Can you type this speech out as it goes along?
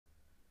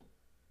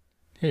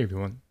Hey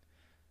everyone.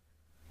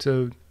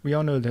 So we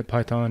all know that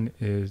Python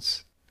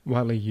is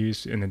widely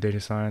used in the data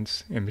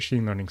science and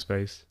machine learning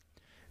space.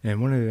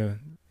 And one of the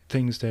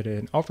things that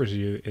it offers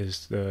you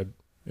is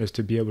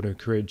to be able to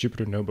create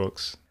Jupyter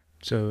notebooks.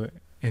 So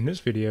in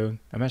this video,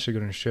 I'm actually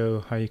going to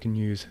show how you can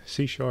use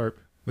C#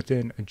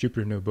 within a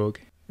Jupyter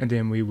notebook, and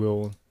then we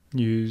will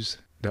use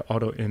the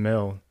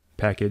AutoML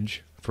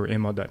package for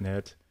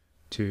ML.NET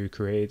to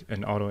create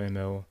an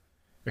AutoML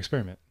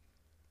experiment.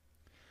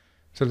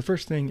 So the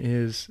first thing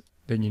is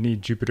that you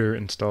need Jupyter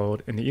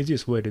installed, and the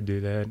easiest way to do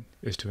that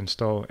is to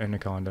install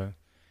Anaconda.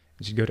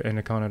 You go to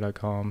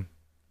anaconda.com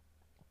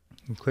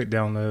and click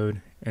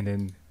download, and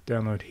then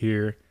download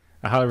here.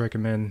 I highly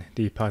recommend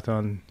the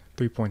Python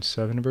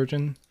 3.7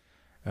 version.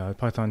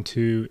 Python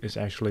 2 is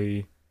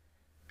actually,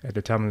 at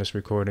the time of this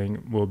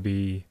recording, will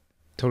be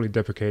totally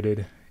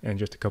deprecated in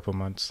just a couple of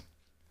months.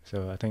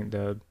 So I think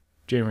the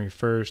January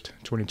 1st,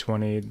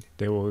 2020,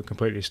 they will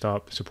completely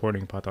stop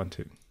supporting Python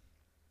 2.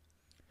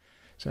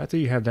 So after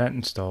you have that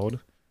installed,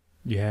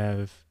 you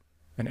have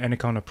an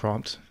Anaconda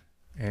prompt,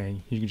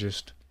 and you can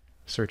just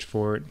search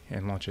for it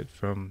and launch it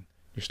from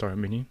your start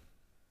menu.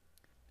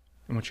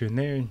 And once you're in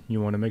there,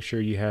 you want to make sure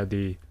you have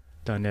the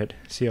 .NET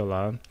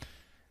CLI,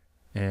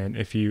 and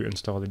if you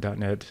install the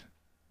 .NET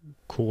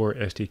Core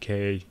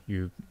SDK,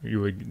 you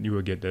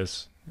would get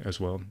this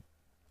as well.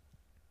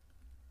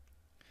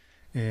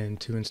 And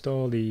to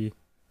install the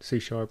C#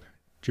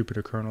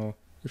 Jupyter kernel,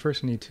 you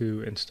first need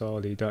to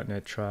install the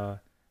 .NET Try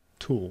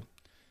tool.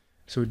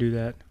 So we do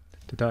that,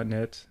 the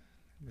 .NET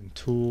and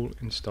tool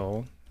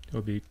install, it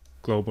will be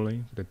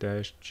globally with a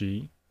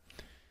 -G,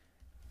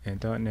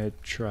 and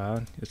 .NET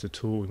Try is the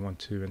tool we want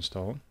to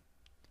install.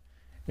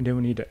 And then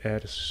we need to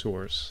add a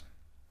source,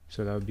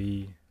 so that would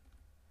be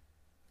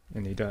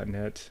in the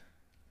 .NET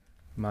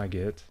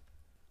mygit.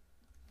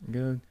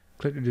 Go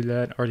click to do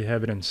that. I already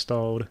have it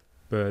installed,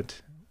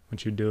 but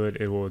once you do it,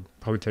 it will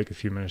probably take a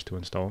few minutes to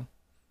install.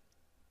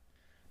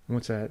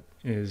 Once that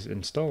is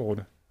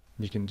installed,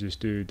 you can just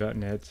do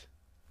 .NET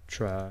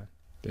Try,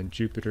 then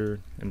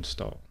Jupyter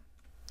install.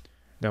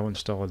 That will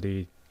install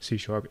the C#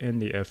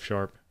 and the F#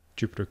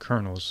 Jupyter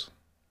kernels.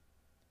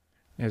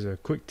 As a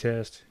quick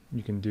test,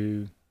 you can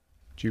do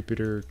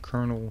Jupyter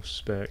kernel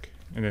spec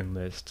and then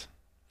list.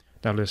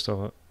 That lists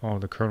all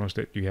the kernels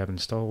that you have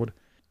installed,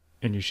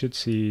 and you should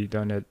see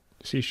 .NET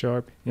C#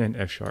 and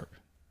F#.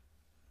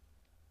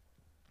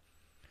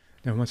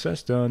 Now once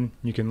that's done,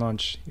 you can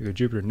launch either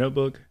Jupyter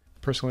Notebook.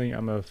 Personally,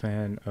 I'm a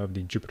fan of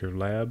the Jupyter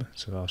Lab,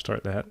 so I'll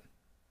start that.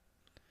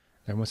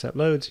 And once that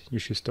loads, you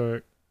should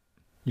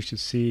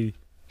see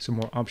some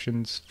more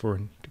options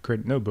to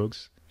create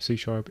notebooks, C#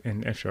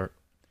 and F#. So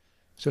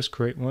let's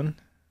create one.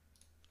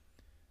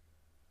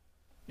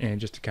 And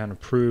just to kind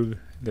of prove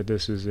that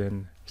this is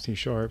in C#,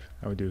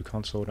 I would do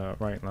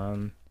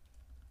console.writeline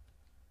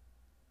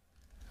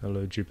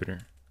hello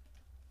Jupyter.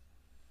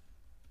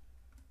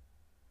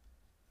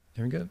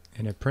 There we go.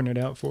 And it printed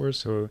out for us,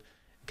 so it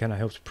kind of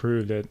helps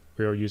prove that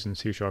we are using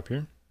C#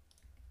 here.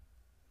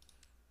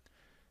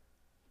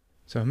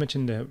 So I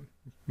mentioned that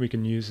we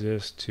can use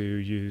this to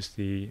use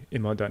the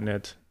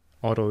ML.NET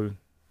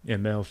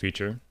AutoML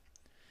feature.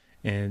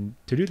 And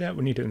to do that,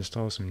 we need to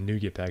install some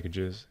NuGet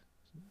packages.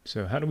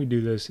 So how do we do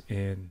this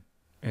in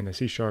a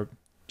C#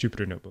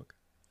 Jupyter notebook?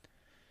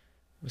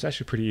 It's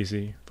actually pretty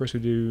easy. First we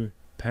do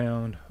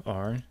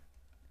 #R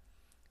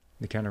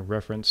to kind of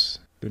reference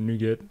the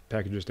NuGet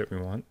packages that we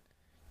want.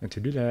 And to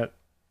do that,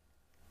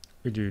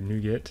 we do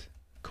NuGet :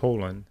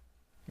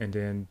 and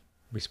then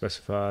we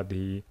specify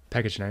the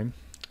package name.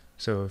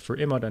 So for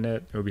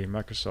ML.NET, it will be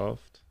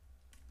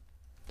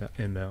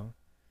Microsoft.ml,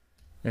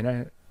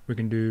 and we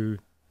can do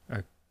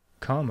a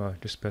comma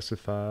to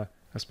specify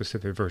a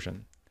specific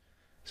version.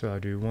 So I'll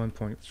do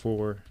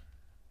 1.4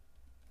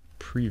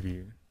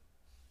 preview,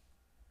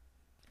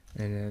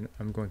 and then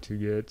I'm going to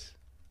get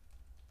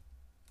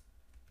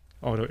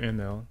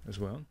AutoML as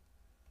well.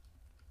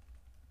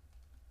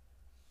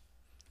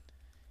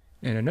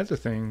 And another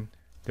thing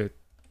that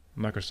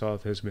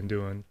Microsoft has been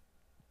doing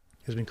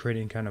has been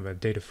creating kind of a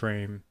data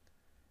frame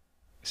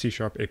C#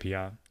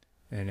 API,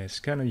 and it's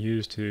kind of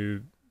used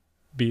to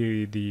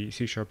be the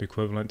C#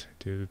 equivalent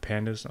to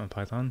pandas on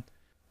Python.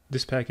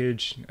 This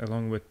package,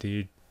 along with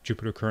the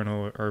Jupyter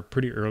kernel, are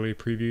pretty early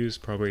previews,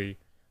 probably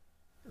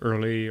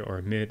early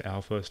or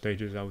mid-alpha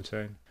stages, I would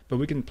say. But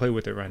we can play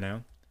with it right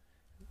now.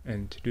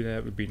 And to do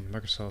that would be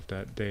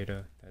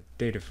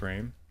Microsoft.data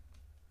frame.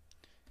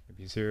 It'd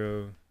be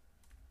 0,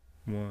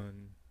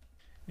 1,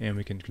 and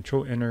we can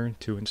control enter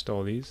to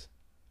install these.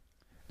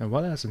 Now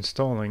while that's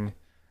installing,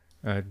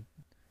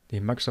 the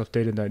Microsoft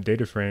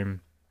data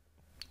frame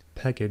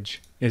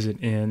package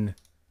isn't in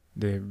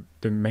the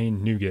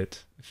main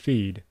NuGet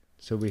feed,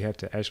 so we have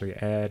to actually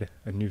add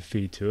a new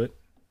feed to it.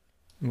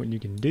 And what you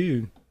can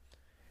do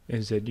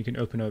is that you can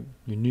open up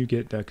your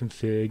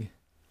NuGet.config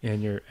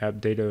and your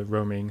app data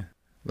roaming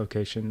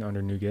location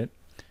under NuGet,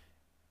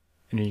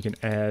 and then you can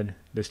add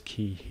this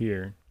key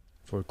here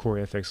for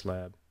CoreFX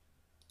Lab,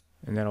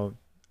 and that'll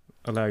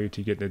allow you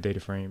to get the data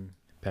frame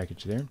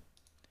package there.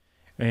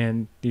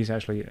 And these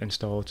actually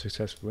installed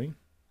successfully.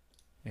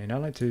 And I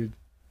like to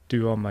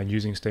do all my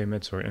using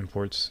statements or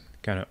imports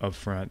kind of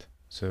upfront.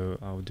 So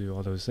I'll do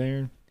all those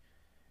there.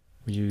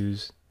 We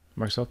use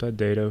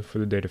Microsoft.data for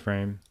the data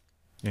frame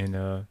and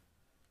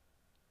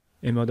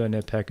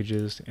ML.NET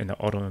packages and the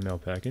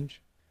AutoML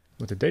package.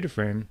 With the data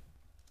frame,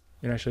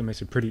 it actually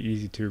makes it pretty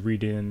easy to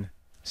read in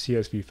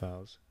CSV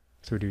files.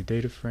 So we do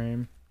data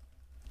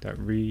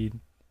frame.read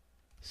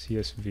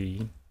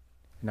CSV,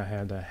 and I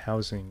have the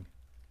housing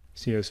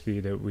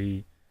CSV that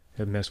we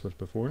have messed with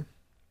before.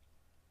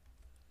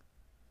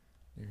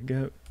 There you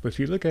go. But if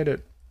you look at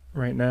it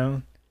right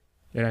now,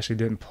 it actually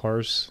didn't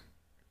parse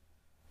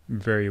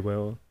very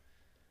well.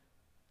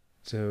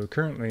 So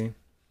currently,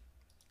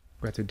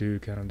 we have to do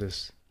kind of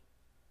this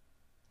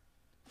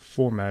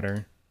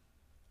formatter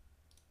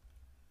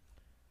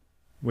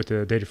with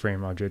the data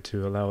frame object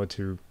to allow it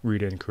to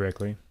read in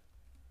correctly.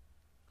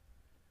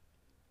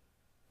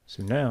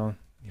 So now,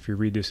 if you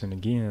read this in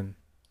again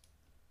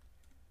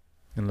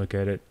and look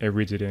at it, it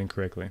reads it in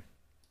correctly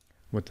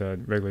with the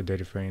regular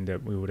data frame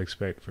that we would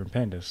expect from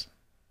pandas.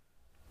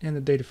 And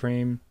the data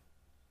frame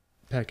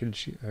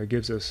package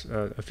gives us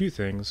a few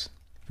things.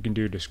 We can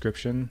do a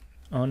description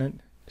on it,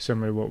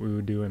 similar to what we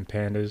would do in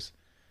pandas.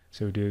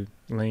 So we do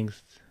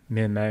length,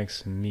 min,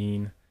 max, and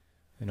mean,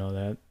 and all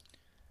that.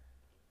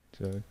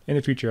 So in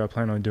the future, I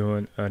plan on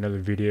doing another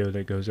video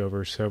that goes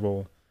over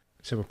several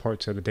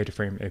parts of the data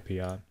frame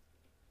API.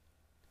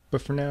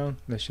 But for now,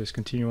 let's just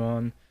continue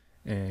on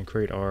and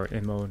create our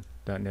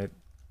ML.NET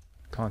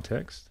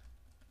context.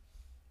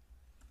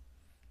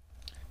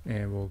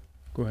 And we'll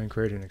go ahead and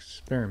create an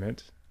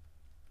experiment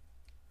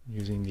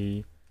using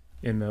the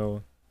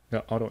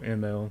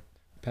AutoML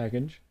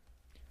package.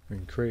 We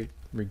can create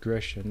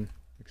regression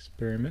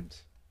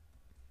experiment.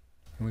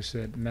 And we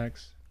set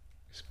max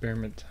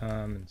experiment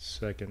time in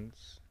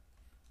seconds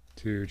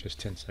to just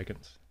 10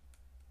 seconds.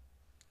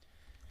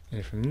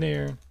 And from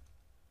there,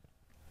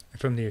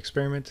 from the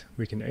experiment,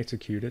 we can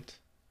execute it.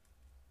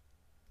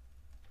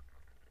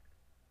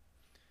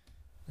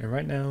 And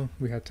right now,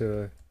 we have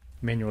to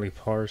manually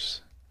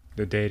parse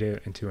the data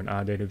into an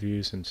iData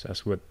view, since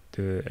that's what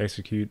the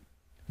execute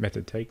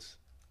method takes.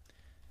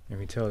 And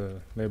we tell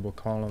the label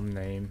column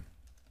name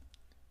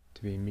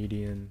to be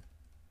median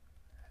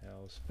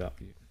house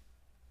value.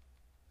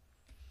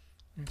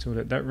 And so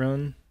let that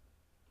run.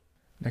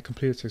 That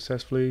completed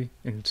successfully,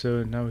 and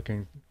so now we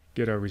can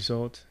get our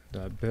result,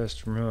 the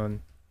best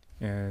run,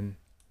 and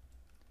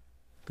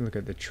look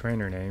at the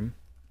trainer name.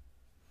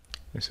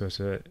 And so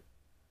it's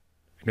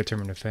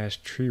determine the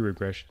fast tree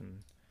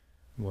regression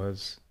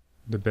was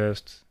the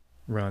best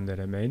run that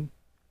I made.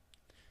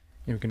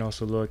 And we can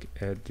also look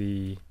at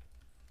the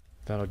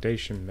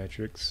validation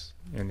metrics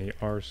and the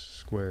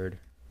R-squared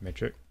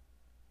metric.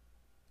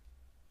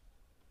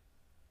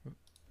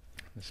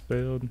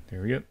 Spelled,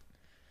 there we go.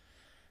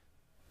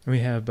 And we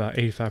have about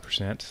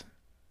 85%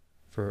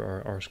 for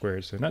our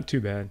R-squared, so not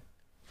too bad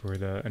for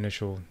the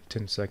initial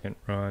 10-second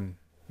run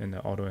in the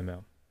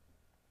AutoML.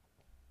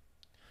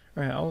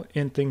 Alright, I'll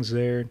end things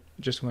there.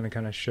 Just want to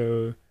kind of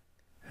show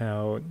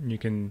how you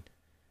can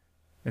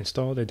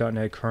install the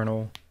 .NET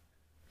kernel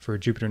for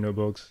Jupyter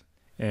notebooks,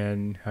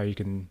 and how you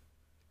can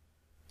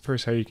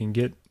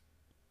get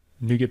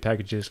NuGet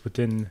packages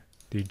within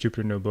the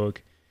Jupyter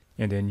notebook,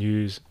 and then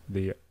use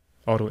the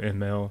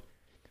AutoML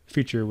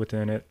feature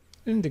within it,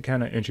 and to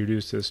kind of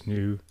introduce this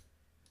new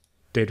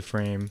data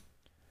frame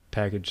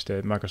package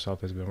that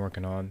Microsoft has been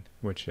working on,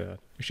 which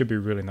should be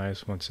really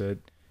nice once it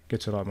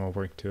gets a lot more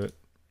work to it.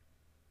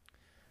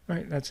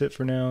 Alright, that's it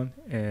for now,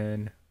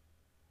 and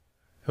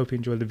hope you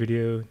enjoyed the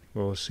video.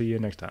 We'll see you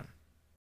next time.